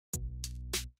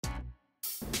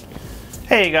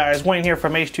Hey guys, Wayne here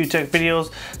from H2 Tech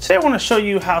Videos. Today I want to show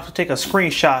you how to take a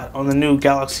screenshot on the new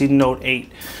Galaxy Note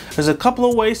 8. There's a couple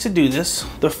of ways to do this.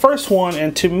 The first one,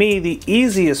 and to me the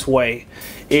easiest way,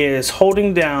 is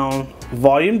holding down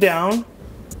volume down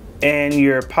and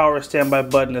your power standby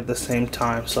button at the same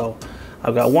time. So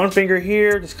I've got one finger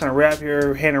here, just kind of wrap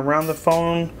your hand around the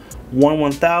phone,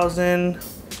 1000,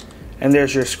 and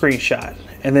there's your screenshot.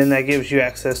 And then that gives you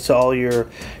access to all your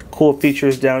cool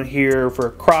features down here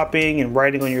for cropping and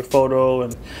writing on your photo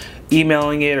and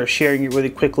emailing it or sharing it really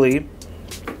quickly.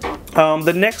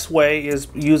 The next way is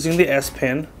using the S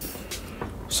Pen.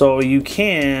 So you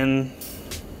can,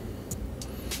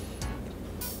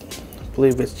 I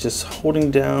believe it's just holding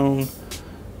down,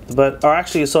 but or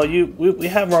actually, so we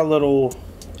have our little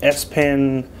S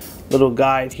Pen little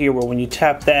guide here where when you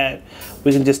tap that,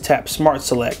 we can just tap Smart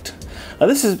Select. Now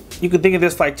this is, you can think of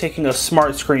this like taking a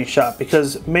smart screenshot,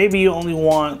 because maybe you only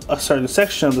want a certain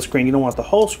section of the screen, you don't want the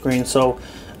whole screen. So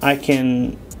I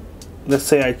can, let's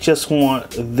say I just want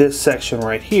this section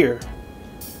right here.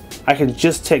 I can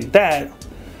just take that,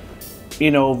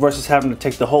 you know, versus having to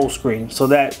take the whole screen. So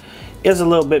that is a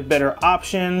little bit better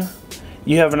option.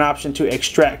 You have an option to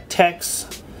extract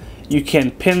text. You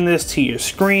can pin this to your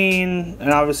screen,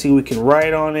 and obviously we can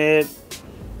write on it.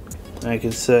 I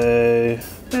can say,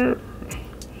 let's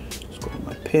go to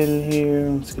my pen here,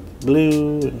 let's get the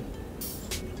blue and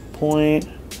point,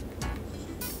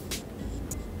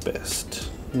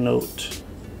 best note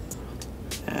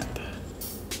app.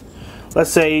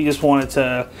 Let's say you just wanted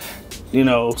to, you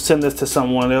know, send this to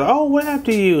someone. They're like, oh, what app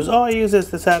do you use? Oh, I use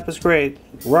this app is great.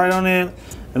 Write on it,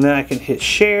 and then I can hit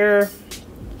share,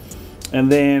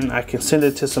 and then I can send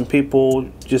it to some people.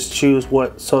 Just choose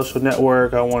what social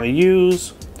network I want to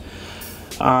use.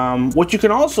 What you can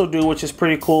also do, which is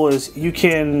pretty cool, is you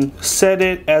can set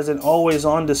it as an always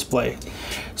on display.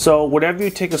 So whatever you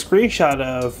take a screenshot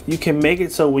of, you can make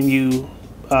it so when you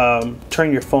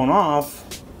turn your phone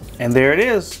off, and there it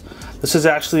is. This is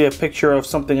actually a picture of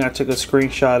something I took a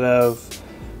screenshot of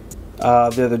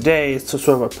the other day. It's sort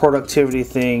of a productivity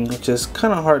thing, which is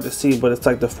kind of hard to see, but it's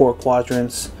like the 4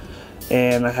 quadrants.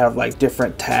 And I have like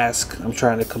different tasks I'm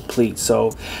trying to complete.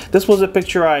 So this was a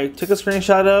picture I took a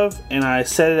screenshot of, and I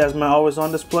set it as my always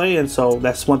on display. And so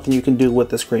that's one thing you can do with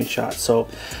the screenshot. So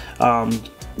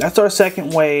that's our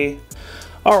second way.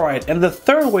 All right, and the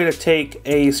third way to take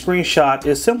a screenshot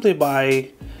is simply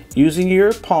by using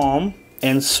your palm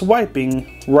and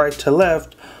swiping right to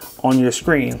left on your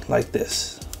screen like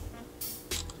this.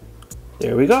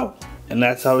 There we go. And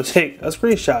that's how we take a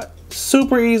screenshot.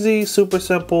 Super easy, super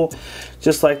simple,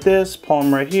 just like this.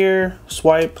 Palm right here,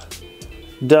 swipe,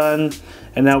 done.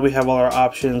 And now we have all our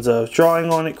options of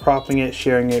drawing on it, cropping it,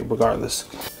 sharing it, regardless.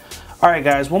 Alright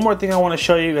guys, one more thing I want to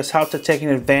show you is how to take an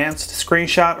advanced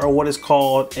screenshot, or what is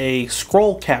called a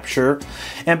scroll capture.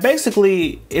 And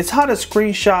basically it's how to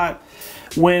screenshot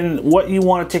when what you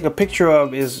want to take a picture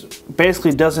of is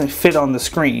basically doesn't fit on the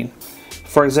screen.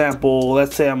 For example,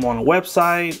 let's say I'm on a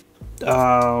website.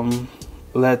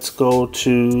 Let's go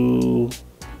to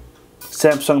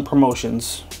Samsung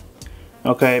promotions.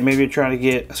 Okay, maybe you're trying to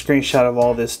get a screenshot of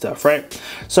all this stuff, right?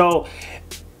 So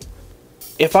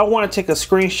if I want to take a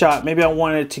screenshot, maybe I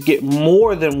wanted to get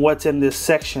more than what's in this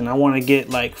section. I want to get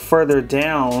like further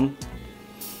down.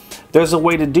 There's a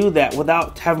way to do that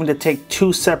without having to take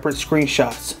 2 separate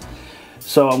screenshots.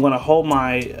 So I'm going to hold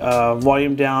my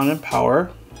volume down and power,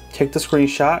 take the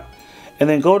screenshot, and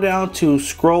then go down to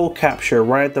scroll capture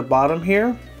right at the bottom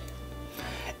here.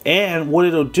 And what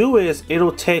it'll do is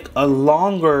it'll take a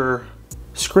longer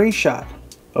screenshot.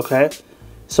 Okay,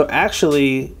 so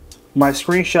actually my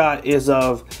screenshot is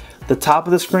of the top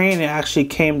of the screen. It actually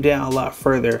came down a lot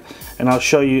further, and I'll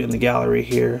show you in the gallery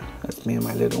here. That's me and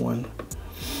my little one.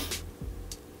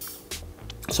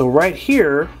 So right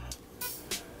here,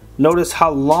 notice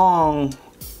how long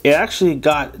it actually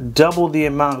got, double the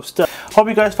amount of stuff. Hope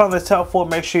you guys found this helpful.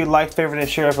 Make sure you like, favorite, and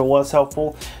share if it was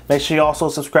helpful. Make sure you also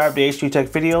subscribe to H2 Tech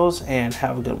Videos, and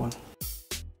have a good one.